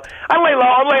Bale. So I lay low.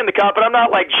 I'm laying the cup, but I'm not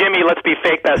like Jimmy, let's be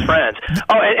fake best friends.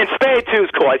 Oh, and Spade, too,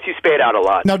 is cool. I see Spade out a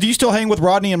lot. Now, do you still hang with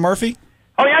Rodney and Murphy?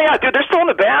 Oh, yeah, dude. They're still in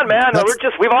the band, man.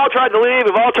 We've all tried to leave.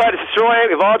 We've all tried to destroy it.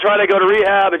 We've all tried to go to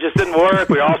rehab. It just didn't work.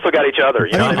 We all still got each other.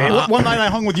 You know what I mean? One night I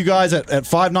hung with you guys at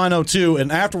 5902,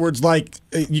 and afterwards, like,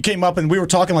 you came up and we were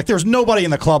talking like there was nobody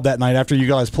in the club that night after you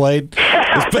guys played.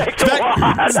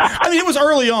 I mean, it was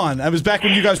early on. It was back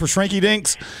when you guys were Shrinky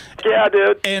Dinks. Yeah,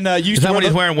 dude. And is that when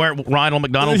he's wearing Ronald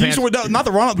McDonald pants? Not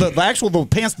the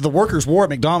pants that the workers wore at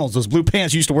McDonald's. Those blue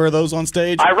pants. You used to wear those on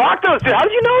stage. I rocked those, dude. How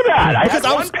did you know that? I had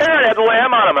one pair and had the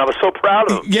lamb on them. I was so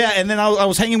proud of them. Yeah, and then I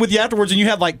was hanging with you afterwards, and you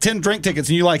had like 10 drink tickets,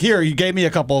 and you gave me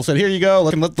a couple. Said, "Here you go.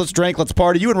 Let's drink. Let's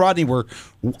party." You and Rodney were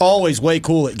always way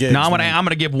cool at gigs. Now I'm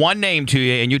gonna give one name to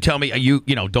you, and you tell me you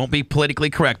don't be politically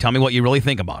correct. Tell me what you really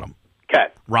think about him. Okay.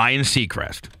 Ryan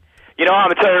Seacrest. You know,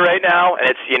 I'm going to tell you right now, and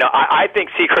it's, I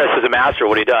think Seacrest is a master of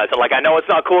what he does. And, like, I know it's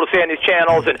not cool to say on these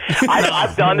channels, and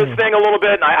I've done this thing a little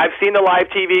bit, and I've seen the live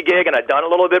TV gig, and I've done a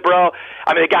little bit, bro.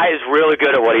 I mean, the guy is really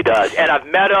good at what he does. And I've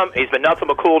met him. He's been nothing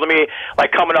but cool to me.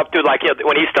 Like, coming up through, like,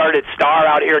 when he started Star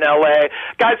out here in L.A.,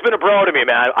 guy's been a bro to me,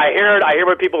 man. I hear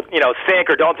what people,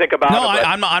 think or don't think about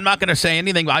him. No, I'm not going to say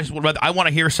anything. I want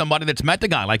to hear somebody that's met the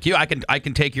guy like you. I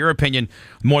can take your opinion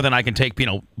more than I can take,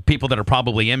 people that are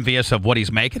probably envious of what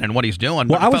he's making and what he's doing.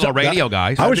 Well, fellow radio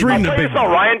guys. I was reading the big.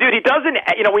 Ryan, dude, he doesn't.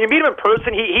 When you meet him in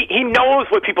person, he knows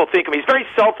what people think of him. He's very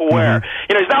self-aware.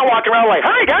 Mm-hmm. He's not walking around like,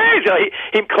 "Hey guys,"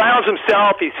 he clowns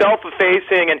himself. He's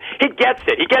self-effacing, and he gets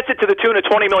it. He gets it to the tune of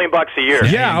 $20 million a year.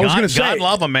 Yeah, I was going to say, God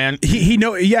love him, man.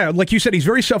 Yeah, like you said, he's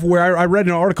very self-aware. I read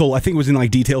an article, I think it was in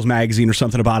like Details magazine or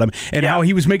something about him, and how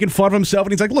he was making fun of himself.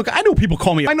 And he's like, "Look, I know people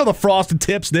call me. I know the Frosted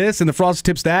Tips this and the Frosted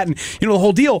Tips that, and the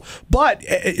whole deal." But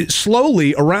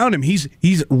slowly around him, he's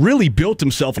really built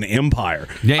himself an empire.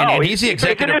 Yeah, and he's the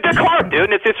executive. It's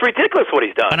dude, and it's ridiculous what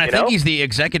he's done. And I think he's the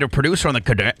executive producer on the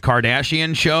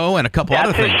Kardashian show and a couple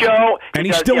other things. That's his show. And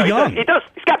he's still young. He's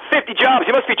got 50 jobs.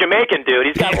 He must be Jamaican, dude.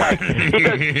 He's got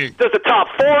he does the top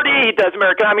 40. He does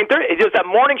American. I mean, he does that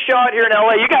morning show out here in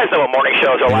L.A. You guys know what morning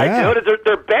shows are like, dude.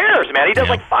 They're bears, man. He does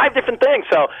like 5 different things.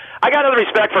 So I got another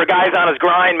respect for guys on his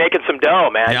grind making some dough,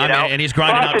 man. Yeah, and he's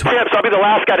grinding Frosted Tips. I'll be the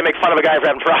last guy to make fun of a guy for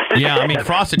having frosted tips. Yeah, I mean,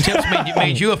 Frosted Tips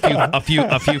made you a few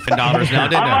dollars now,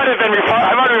 didn't it? I might have been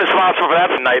responsible for that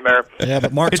nightmare. Yeah,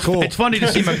 but Mark's cool. It's funny to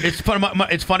see.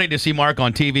 It's funny to see Mark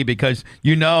on TV because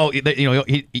he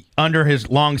under his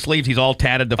long sleeves He's all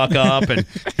tatted the fuck up. And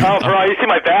oh, bro, you see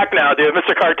my back now, dude.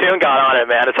 Mr. Cartoon got on it,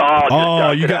 man. It's all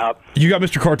just you got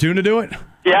Mr. Cartoon to do it?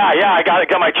 Yeah, I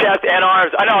got my chest and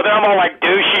arms. I know, they're all like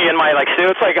douchey in my like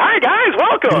suits. Like, hi guys,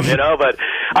 welcome, you know. But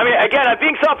I mean, again, I'm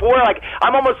being self-aware. Like,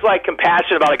 I'm almost like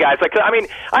compassionate about it, guys. Like, I mean,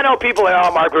 I know people are,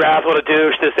 oh, McGrath, what a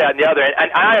douche, this, that, and the other,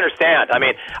 and I understand. I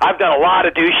mean, I've done a lot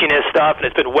of douchiness stuff, and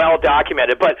it's been well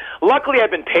documented. But luckily,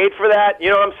 I've been paid for that. You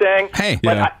know what I'm saying? Hey,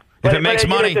 yeah. If it makes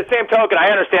money. At the same token,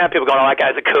 I understand people going, "Oh, that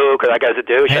guy's a kook," or "That guy's a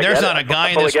douche." Hey, there's not a guy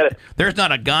in this. There's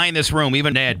not a guy in this room,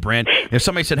 even Ed, Brent. If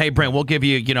somebody said, "Hey, Brent, we'll give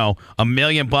you, $1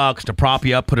 million to prop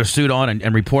you up, put a suit on,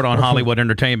 and report on Hollywood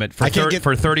entertainment for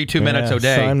 32 minutes a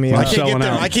day,"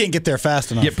 I can't get there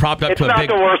fast enough. Get propped up it's to a big.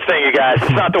 It's not the worst thing, you guys. It's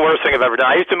not the worst thing I've ever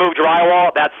done. I used to move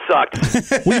drywall. That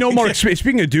sucked. Well, Mark.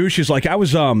 Speaking of douches, like I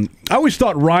always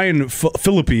thought Ryan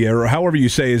Phillippe, or however you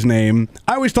say his name,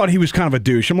 I always thought he was kind of a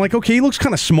douche. I'm like, okay, he looks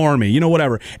kind of smarmy,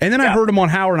 whatever. And then I heard him on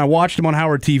Howard, and I watched him on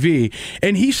Howard TV,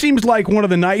 and he seems like one of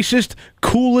the nicest,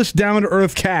 coolest,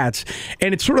 down-to-earth cats.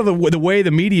 And it's sort of the way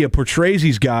the media portrays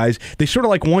these guys. They sort of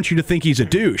like want you to think he's a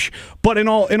douche. But in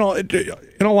all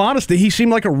honesty, he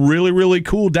seemed like a really, really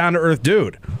cool, down-to-earth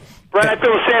dude. Brent, I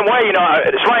feel the same way.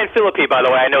 It's Ryan Phillippe, by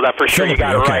the way. I know that for sure. You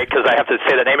got it right because I have to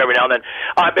say the name every now and then.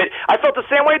 But I felt the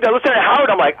same way. Listening to Howard,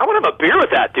 I'm like, I want to have a beer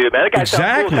with that dude, man. That guy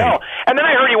sounds cool as hell. And then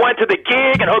I heard he went to the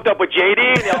gig and hooked up with JD.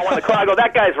 And they all went to the club. I go,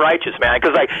 that guy's righteous, man.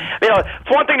 Because it's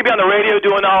one thing to be on the radio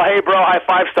doing all, hey, bro, high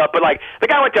five stuff. But like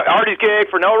the guy went to Artie's gig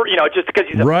for just because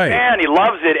he's a fan, he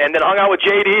loves it, and then hung out with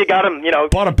JD, got him,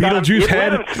 bought a Beetlejuice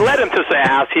head. Led him to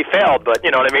Sass. He failed, but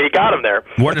you know what I mean. He got him there.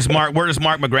 Where does Mark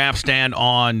McGrath stand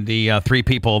on the three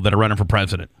people that are running for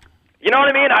president? You know what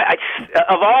I mean?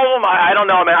 Of all of them, I don't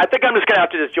know, man. I think I'm just gonna have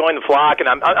to just join the flock, and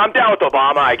I'm down with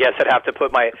Obama. I guess I'd have to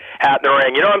put my hat in the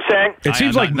ring. You know what I'm saying? It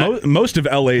seems like most of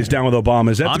LA is down with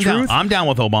Obama. Is that the truth? I'm down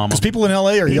with Obama. Because people in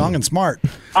LA are young and smart.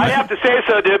 I have to say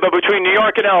so, dude. But between New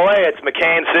York and LA, it's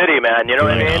McCain City, man. You know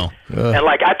what I mean? And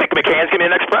like, I think McCain's gonna be the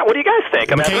next president. What do you guys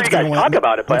think? I mean, I've heard you guys talk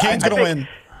about it, but McCain's gonna win.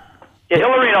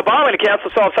 Hillary and Obama to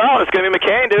cancel South South. It's going to be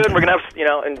McCain, dude. And we're going to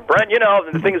have, and Brent,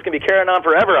 the thing is going to be carrying on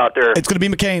forever out there. It's going to be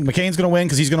McCain. McCain's going to win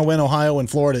because he's going to win Ohio and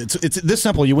Florida. It's this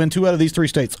simple. You win 2 out of these 3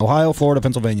 states: Ohio, Florida,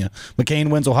 Pennsylvania. McCain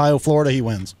wins Ohio, Florida. He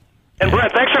wins. And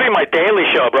Brent, thanks for being my daily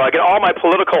show, bro. I get all my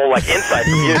political insight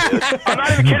from you, dude. I'm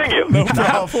not even kidding you. No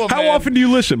problem, how often do you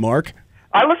listen, Mark?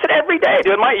 I listen every day,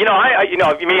 dude. Me and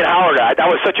Howard. That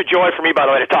was such a joy for me, by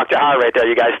the way, to talk to Howard right there.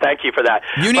 You guys, thank you for that.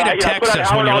 You need to text us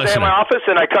when you're listening. I put on Howard all day in my office,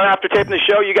 and I come after taping the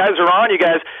show. You guys are on. You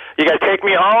guys take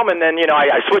me home, and then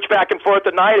I switch back and forth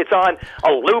at night. It's on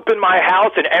a loop in my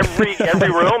house in every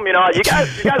room. You guys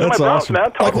are my bros,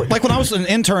 man. Totally. Like when I was an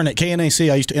intern at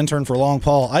KNAC, I used to intern for Long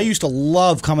Paul. I used to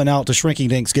love coming out to Shrinky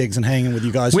Dinks gigs and hanging with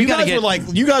you guys. You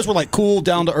guys were like cool,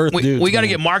 down to earth dudes. We got to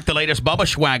get Mark the latest Bubba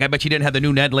swag. I bet you didn't have the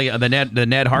new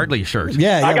Ned Hardley shirt.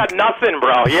 Yeah, I got nothing,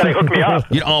 bro. You gotta hook me up.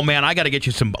 Oh man, I gotta get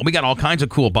you some. We got all kinds of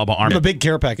cool Bubba armor. We have a big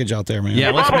care package out there, man.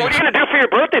 Yeah, Bubba, what are you gonna do for your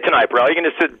birthday tonight, bro? You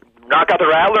gonna just knock out the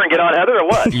Rattler and get on Heather, or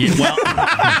what? Yeah, well,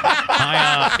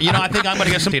 I think I'm gonna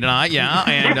get something tonight. Yeah,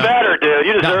 and you better, dude.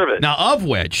 You deserve it. Now, of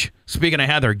which, speaking of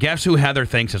Heather, guess who Heather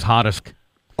thinks is hottest?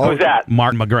 Who's that?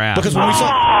 Martin McGrath. Because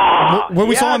when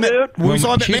we saw him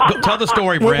tell the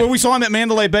story, Brent. When we saw him at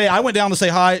Mandalay Bay, I went down to say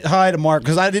hi to Mark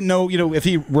because I didn't know if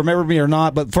he remembered me or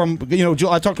not. But from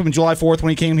I talked to him on July 4th when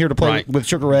he came here to play with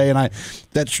Sugar Ray, and I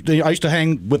used to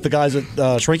hang with the guys at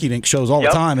Shrinky Dink shows all the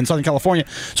time in Southern California.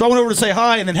 So I went over to say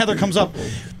hi, and then Heather comes up.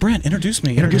 Brent, introduce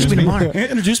me to Mark.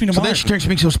 Introduce me to Mark. So then she turns to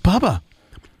me and goes, Bubba,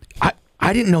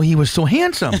 I didn't know he was so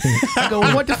handsome. I go,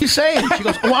 what did you say? She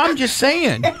goes, oh, I'm just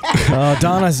saying.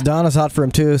 Donna's hot for him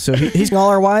too. So he's got all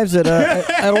our wives at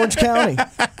Orange County.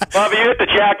 Bubba, you hit the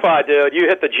jackpot, dude. You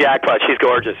hit the jackpot. She's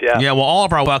gorgeous. Yeah. Yeah. Well, all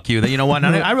of our fuck you. You know what?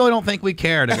 I really don't think we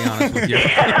care, to be honest with you.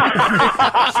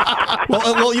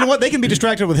 well, you know what? They can be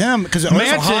distracted with him because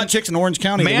there's hot chicks in Orange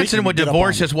County. Manson would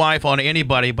divorce his wife on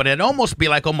anybody, but it'd almost be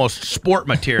like almost sport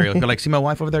material. You're like, see my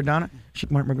wife over there, Donna? She's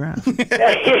Mark McGrath.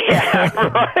 Yeah,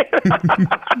 right.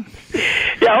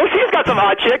 OC's got some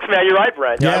hot chicks, man. You're right,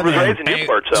 Brent. I was raised in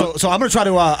Newport, so I'm gonna try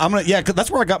to. Cause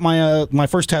that's where I got my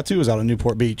first tattoo is out of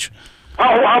Newport Beach. Oh,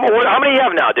 how many do you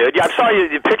have now, dude? Yeah, I saw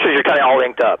the pictures. You're kind of all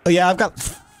inked up. Yeah, I've got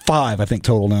 5, I think,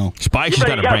 total now. Spice has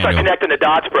got a brand new. You gotta start connecting the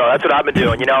dots, bro. That's what I've been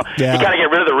doing. You kind of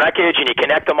get rid of the wreckage and you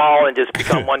connect them all and just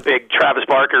become one big Travis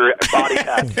Barker body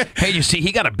pack. Hey, you see,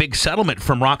 he got a big settlement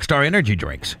from Rockstar Energy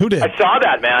Drinks. Who did? I saw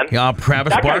that, man. Yeah,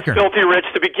 Travis Barker. That guy's filthy rich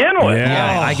to begin with.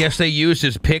 Yeah, I guess they used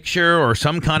his picture or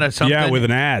some kind of something. Yeah, with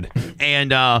an ad.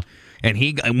 And and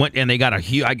he went and they got a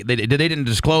huge. They didn't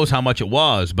disclose how much it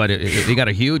was, but they got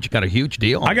a huge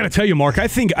deal. I got to tell you, Mark. I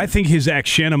think his ex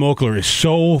Shanna Moakler is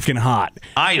so fucking hot.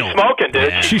 I don't smoking, dude.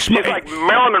 Yeah. She's like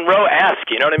Marilyn Monroe-esque.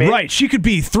 You know what I mean? Right. She could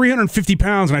be 350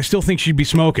 pounds, and I still think she'd be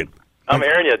smoking. I'm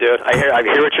hearing you, dude. I hear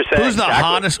what you're saying. Who's the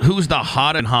hottest? Who's the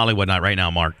hot in Hollywood right now,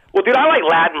 Mark? Well, dude, I like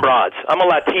Latin broads. I'm a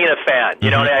Latina fan. You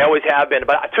know, and I always have been.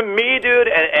 But to me, dude,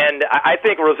 and I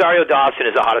think Rosario Dawson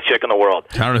is the hottest chick in the world.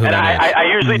 I don't know who that is. I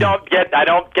usually don't get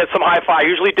some high five. I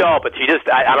usually don't, but she just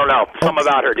I don't know. Something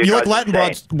about her, dude. You like Latin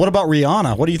broads? What about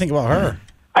Rihanna? What do you think about her?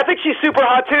 I think she's super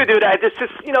hot too, dude. I just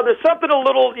there's something a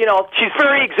little, she's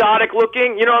very exotic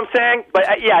looking. You know what I'm saying?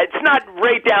 But yeah, it's not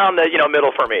right down the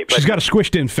middle for me. But, she's got a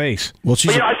squished in face. Well,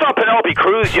 she's. I saw Penelope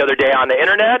Cruz the other day on the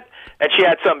internet, and she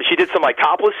did some like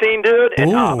topless scene, dude.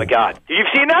 And oh my god, you've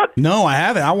seen that? No, I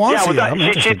haven't. I want to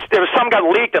see it. There was some got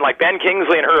leaked, and like Ben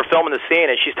Kingsley and her are filming the scene,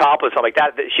 and she's topless. I'm like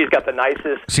that. She's got the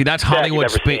nicest. See, that's Hollywood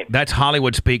speak. That's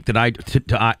Hollywood speak.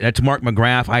 That's Mark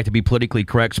McGrath. I have to be politically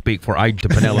correct. Speak for to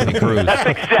Penelope Cruz. That's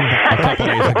exactly. A couple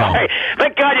days ago. Right.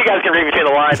 Thank God you guys can read between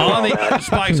the lines. On the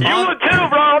Spice, you would too,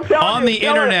 bro. I'm telling you.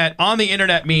 On the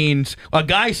internet means a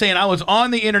guy saying I was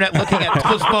on the internet looking at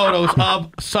topless photos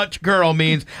of such girl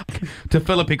means to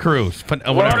Philippi Cruz.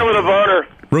 Voter with a voter.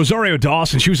 Rosario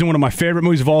Dawson. She was in one of my favorite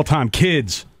movies of all time,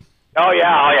 Kids. Oh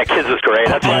yeah, Kids is great.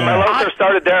 That's why my love there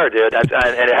started there, dude, and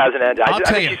it hasn't ended. I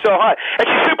think she's so hot, and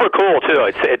she's super cool too.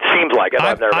 It seems like it.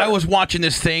 I was watching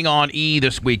this thing on E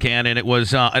this weekend, and it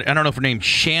was I don't know if her name's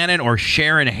Shannon or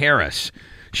Sharon Harris.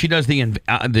 She does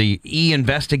the E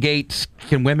investigates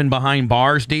can women behind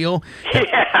bars deal.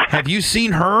 Yeah. Have you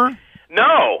seen her?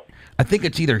 No. I think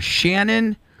it's either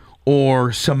Shannon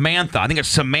or Samantha. I think it's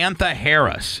Samantha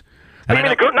Harris. And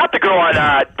not the girl on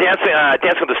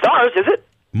Dancing with the Stars, is it?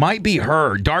 Might be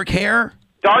her. Dark hair,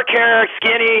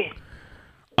 skinny.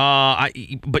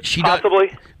 But she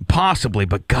possibly.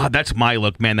 But God, that's my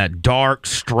look, man. That dark,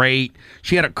 straight.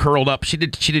 She had it curled up. She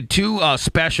did two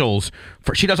specials.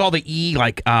 She does all the E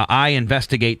I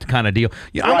investigate kind of deal.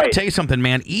 Yeah, I'm gonna tell you something,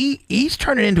 man. E's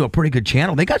turning into a pretty good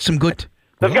channel. They got some good.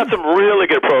 They've got some really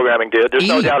good programming, dude. There's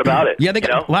no doubt about it. Yeah, they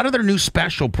got a lot of their new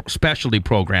specialty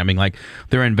programming. Like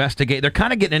they're They're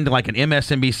kind of getting into like an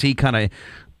MSNBC kind of.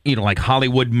 Like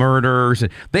Hollywood murders.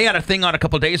 They had a thing on a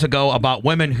couple of days ago about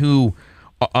women who,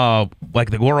 like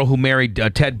the girl who married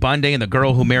Ted Bundy and the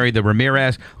girl who married the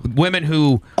Ramirez. Women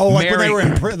who when they were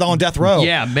on death row.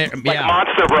 Yeah,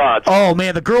 monster broads. Oh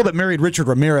man, the girl that married Richard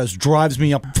Ramirez drives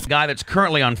me up. The guy that's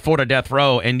currently on Florida death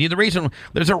row, and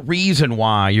there's a reason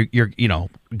why you're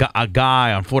a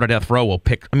guy on Florida death row will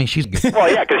pick. I mean, she's.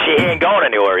 Well, yeah, because she ain't going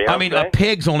anywhere. You know I mean, a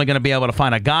pig's only going to be able to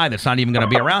find a guy that's not even going to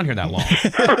be around here that long.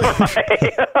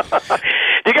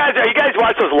 You guys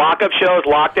watch those lockup shows,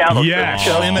 lockdown? Yeah,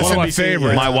 one of my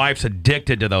favorites. My wife's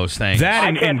addicted to those things.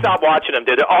 I can't stop watching them,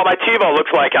 dude. Oh, my TiVo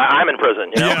looks like I'm in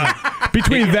prison. You know? Yeah.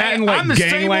 Between that and like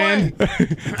Gangland.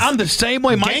 I'm the same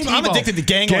way. I'm addicted to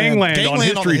Gangland. Gangland on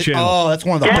History Channel. Oh, that's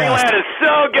one of the best. Gangland is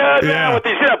so good, man. With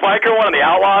you see that biker one on the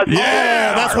Outlaws?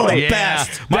 Yeah, that's one of the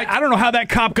best. I don't know how that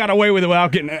cop got away with it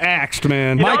without getting axed,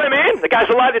 man. You know what I mean? The guy's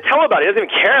alive to tell about it. He doesn't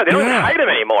even care. They don't even hide him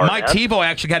anymore. My TiVo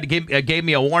actually had to gave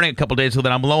me a warning a couple days ago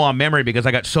that I'm low on memory because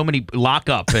I got so many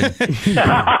lockup and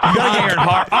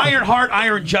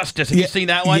Iron Justice. Have you seen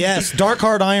that one? Yes, Dark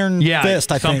Heart Iron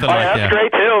Fist. I think. That's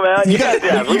great too, man. You got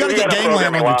to get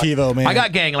Gangland on your TiVo, man. I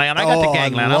got Gangland. I got the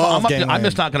Gangland. I'm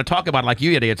just not going to talk about it like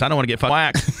you idiots. I don't want to get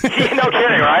whacked. No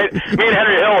kidding, right? Me and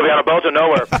Henry Hill will be on a boat to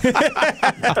nowhere.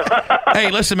 Hey,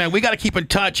 listen, man, we got to keep in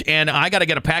touch, and I got to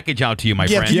get a package out to you, my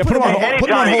friend. Yeah, put them on hold.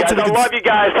 Anytime, you guys. I love you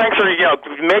guys. Thanks for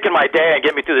making my day and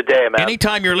getting me through the day, man.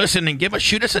 Anytime you're listening,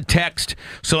 shoot us a text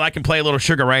so I can play a little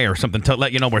Sugar Ray or something to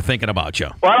let you know we're thinking about you.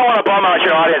 Well, I don't want to bum out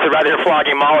your audience. I'd rather you're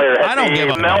flogging Molly or I don't give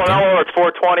a Mellow or it's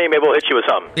 420. Maybe we'll hit you with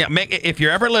something. Yeah, if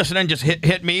you're ever listening, just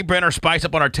hit me, Brent, or Spice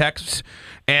up on our texts.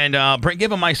 And give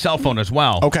them my cell phone as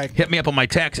well. Okay. Hit me up on my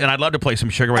text, and I'd love to play some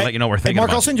Sugar Ray, let you know we're thinking Mark,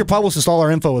 about. I'll send your publicist all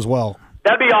our info as well.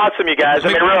 That'd be awesome, you guys. I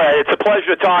mean, really, it's a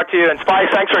pleasure to talk to you. And Spice,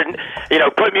 thanks for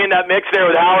putting me in that mix there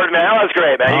with Howard, man. That was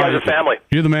great, man. You guys are family.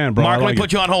 You're the man, bro. Mark, let me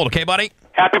put you on hold, okay, buddy?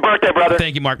 Happy birthday, brother.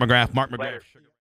 Thank you, Mark McGrath. Mark McGrath.